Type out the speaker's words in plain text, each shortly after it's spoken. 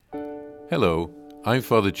Hello, I'm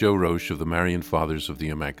Father Joe Roche of the Marian Fathers of the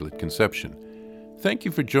Immaculate Conception. Thank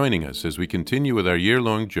you for joining us as we continue with our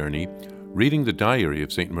year-long journey reading the diary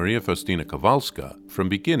of St. Maria Faustina Kowalska from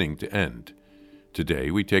beginning to end. Today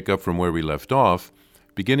we take up from where we left off,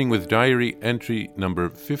 beginning with diary entry number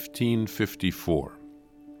 1554.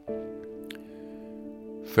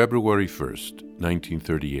 February 1st,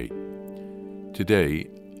 1938. Today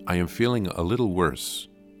I am feeling a little worse,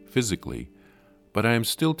 physically, but I am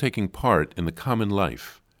still taking part in the common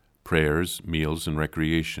life, prayers, meals, and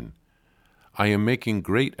recreation. I am making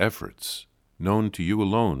great efforts, known to you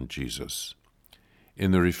alone, Jesus.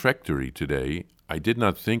 In the refectory today, I did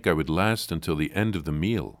not think I would last until the end of the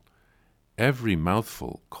meal. Every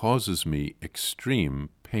mouthful causes me extreme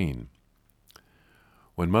pain.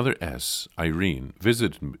 When Mother S., Irene,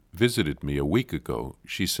 visited me a week ago,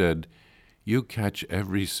 she said, "You catch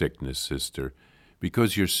every sickness, sister,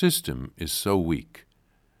 because your system is so weak.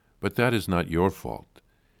 But that is not your fault.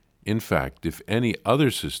 In fact, if any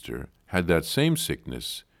other sister had that same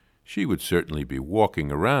sickness, she would certainly be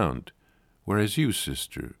walking around, whereas you,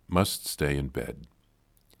 sister, must stay in bed."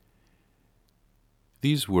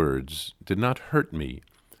 These words did not hurt me,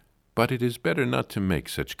 but it is better not to make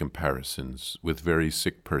such comparisons with very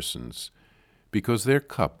sick persons, because their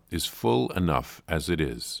cup is full enough as it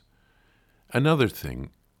is. Another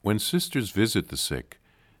thing, when sisters visit the sick,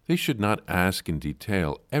 they should not ask in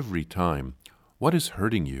detail every time, "What is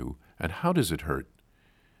hurting you, and how does it hurt?"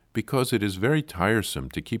 Because it is very tiresome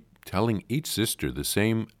to keep telling each sister the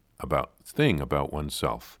same thing about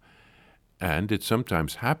oneself, and it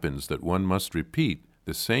sometimes happens that one must repeat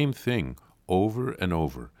the same thing over and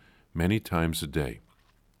over, many times a day.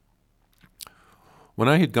 When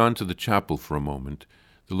I had gone to the chapel for a moment,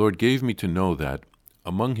 the Lord gave me to know that,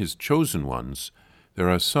 among His chosen ones, there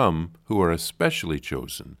are some who are especially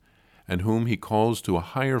chosen, and whom He calls to a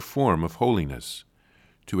higher form of holiness,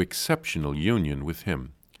 to exceptional union with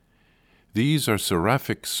Him. These are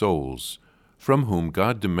seraphic souls, from whom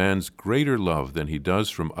God demands greater love than He does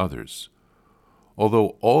from others.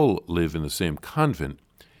 Although all live in the same convent,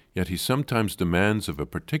 yet He sometimes demands of a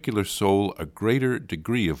particular soul a greater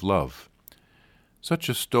degree of love. Such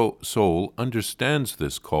a soul understands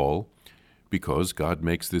this call, because God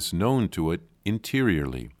makes this known to it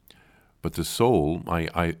interiorly, but the soul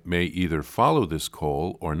may either follow this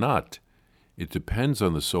call or not. It depends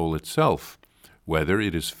on the soul itself, whether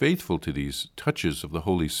it is faithful to these touches of the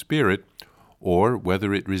Holy Spirit or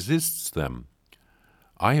whether it resists them.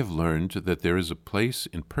 I have learned that there is a place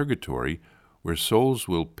in purgatory where souls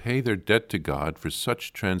will pay their debt to God for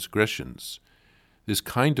such transgressions. This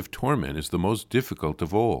kind of torment is the most difficult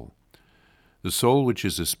of all. The soul which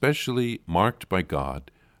is especially marked by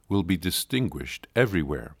God will be distinguished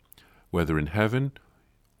everywhere, whether in heaven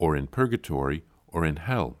or in purgatory or in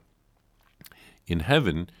hell. In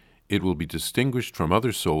heaven, it will be distinguished from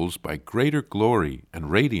other souls by greater glory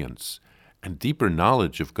and radiance and deeper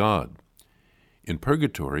knowledge of God. In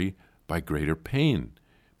purgatory, by greater pain,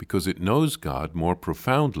 because it knows God more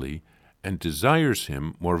profoundly and desires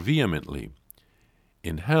Him more vehemently.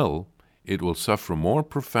 In hell, it will suffer more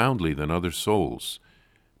profoundly than other souls,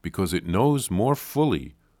 because it knows more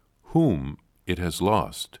fully whom it has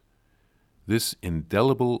lost. This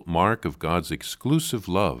indelible mark of God's exclusive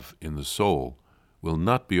love in the soul will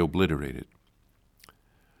not be obliterated.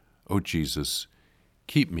 O Jesus,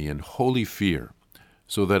 keep me in holy fear,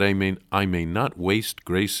 so that I may not waste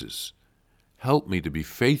graces. Help me to be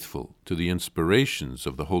faithful to the inspirations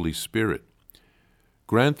of the Holy Spirit.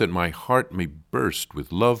 Grant that my heart may burst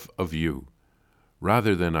with love of you,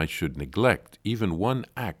 rather than I should neglect even one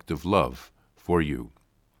act of love for you.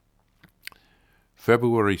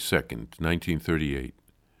 February 2nd, 1938.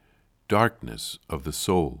 Darkness of the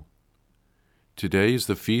soul. Today is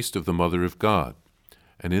the feast of the Mother of God,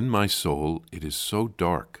 and in my soul it is so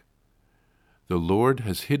dark. The Lord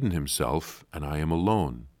has hidden Himself, and I am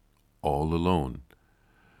alone, all alone.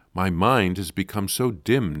 My mind has become so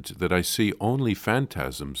dimmed that I see only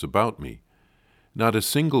phantasms about me. Not a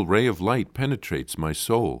single ray of light penetrates my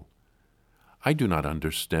soul. I do not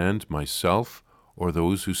understand myself or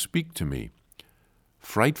those who speak to me.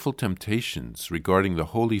 Frightful temptations regarding the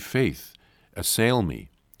holy faith assail me.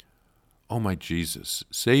 O my Jesus,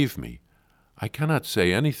 save me. I cannot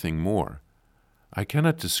say anything more. I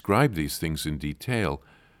cannot describe these things in detail,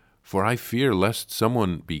 for I fear lest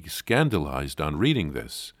someone be scandalized on reading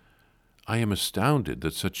this. I am astounded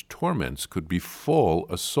that such torments could befall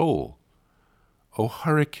a soul. O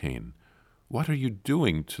hurricane, what are you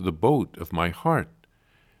doing to the boat of my heart?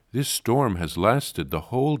 This storm has lasted the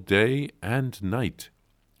whole day and night.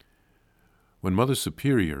 When Mother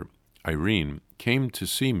Superior, Irene, came to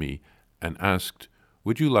see me and asked,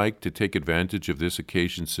 "Would you like to take advantage of this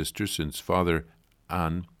occasion, sister, since Father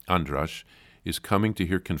Andras is coming to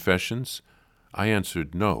hear confessions?" I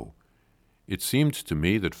answered no. It seemed to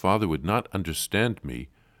me that Father would not understand me,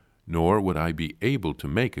 nor would I be able to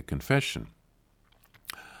make a confession.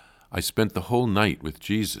 I spent the whole night with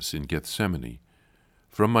Jesus in Gethsemane.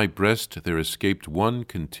 From my breast there escaped one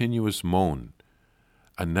continuous moan.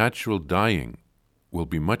 A natural dying will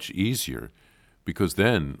be much easier, because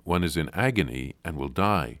then one is in agony and will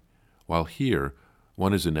die, while here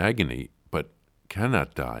one is in agony but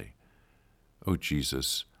cannot die. Oh,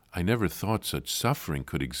 Jesus, I never thought such suffering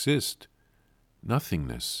could exist.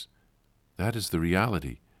 Nothingness, that is the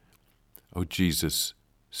reality. Oh, Jesus,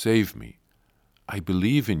 save me. I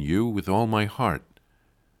believe in you with all my heart.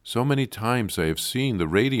 So many times I have seen the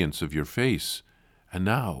radiance of your face, and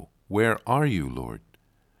now, where are you, Lord?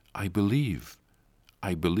 I believe,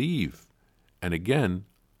 and again,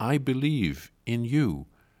 I believe in you,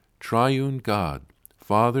 triune God,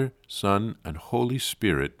 Father, Son, and Holy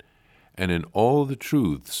Spirit, and in all the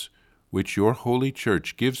truths which your holy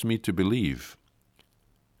church gives me to believe.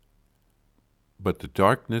 But the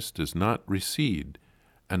darkness does not recede,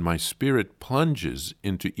 and my spirit plunges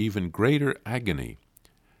into even greater agony.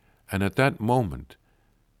 And at that moment,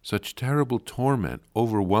 such terrible torment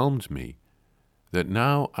overwhelmed me that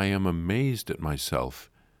now I am amazed at myself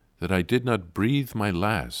that I did not breathe my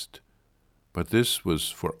last, but this was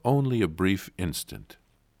for only a brief instant.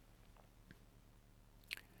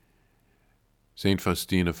 St.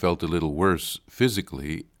 Faustina felt a little worse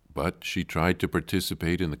physically, but she tried to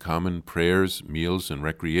participate in the common prayers, meals, and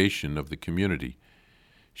recreation of the community.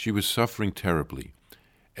 She was suffering terribly.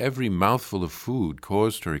 Every mouthful of food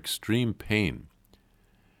caused her extreme pain.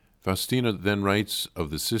 Faustina then writes of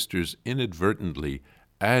the sisters inadvertently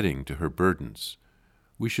adding to her burdens.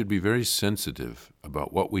 We should be very sensitive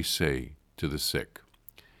about what we say to the sick.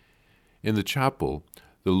 In the chapel,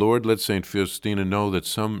 the Lord let St. Faustina know that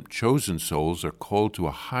some chosen souls are called to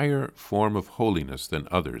a higher form of holiness than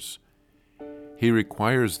others. He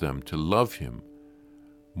requires them to love Him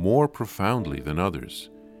more profoundly than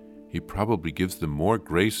others. He probably gives them more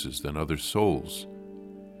graces than other souls.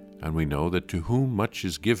 And we know that to whom much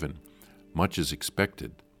is given, much is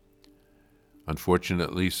expected.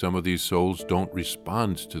 Unfortunately, some of these souls don't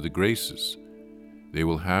respond to the graces. They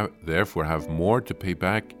will therefore have more to pay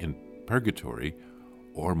back in purgatory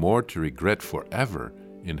or more to regret forever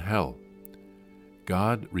in hell.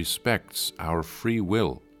 God respects our free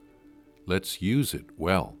will. Let's use it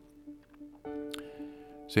well.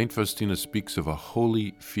 St. Faustina speaks of a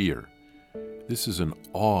holy fear. This is an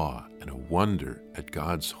awe and a wonder at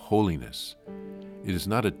God's holiness. It is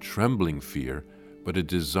not a trembling fear, but a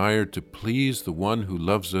desire to please the one who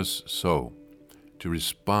loves us so, to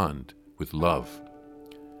respond with love.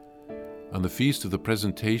 On the feast of the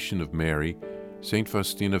Presentation of Mary, St.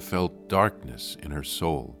 Faustina felt darkness in her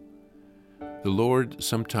soul. The Lord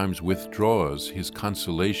sometimes withdraws His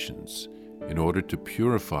consolations in order to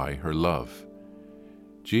purify her love.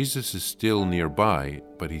 Jesus is still nearby,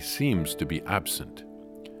 but He seems to be absent.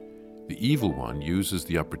 The evil one uses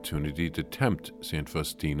the opportunity to tempt St.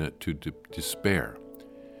 Faustina to despair.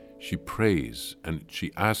 She prays and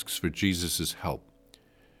she asks for Jesus' help.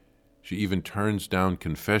 She even turns down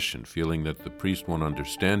confession, feeling that the priest won't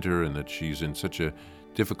understand her and that she's in such a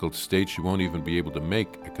difficult state she won't even be able to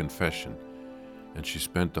make a confession. And she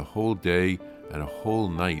spent a whole day and a whole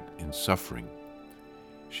night in suffering.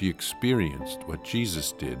 She experienced what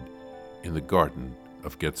Jesus did in the Garden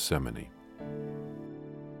of Gethsemane.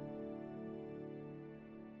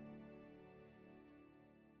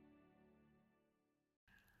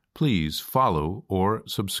 Please follow or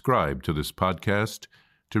subscribe to this podcast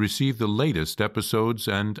to receive the latest episodes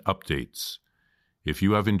and updates. If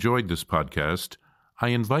you have enjoyed this podcast, I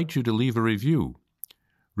invite you to leave a review.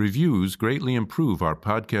 Reviews greatly improve our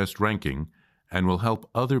podcast ranking and will help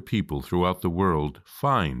other people throughout the world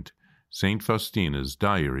find St. Faustina's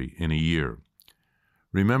Diary in a Year.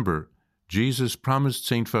 Remember, Jesus promised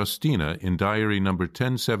St. Faustina in Diary number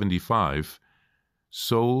 1075,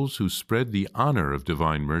 souls who spread the honor of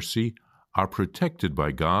divine mercy are protected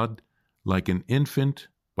by God like an infant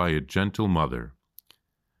by a gentle mother.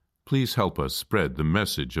 Please help us spread the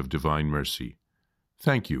message of divine mercy.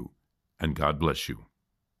 Thank you, and God bless you.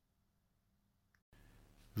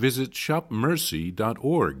 Visit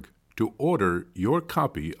shopmercy.org to order your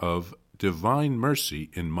copy of Divine Mercy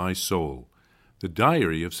in My Soul, the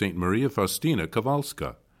Diary of St. Maria Faustina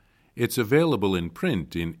Kowalska. It's available in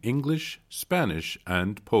print in English, Spanish,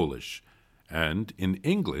 and Polish, and in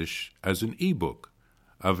English as an e-book,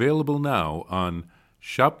 available now on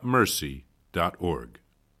shopmercy.org.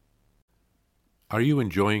 Are you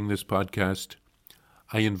enjoying this podcast?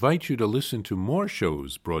 I invite you to listen to more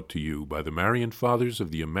shows brought to you by the Marian Fathers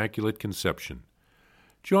of the Immaculate Conception.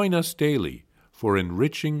 Join us daily for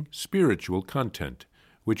enriching spiritual content,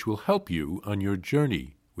 which will help you on your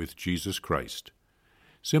journey with Jesus Christ.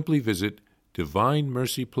 Simply visit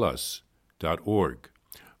DivineMercyPlus.org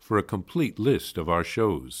for a complete list of our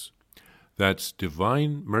shows. That's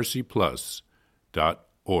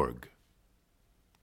DivineMercyPlus.org.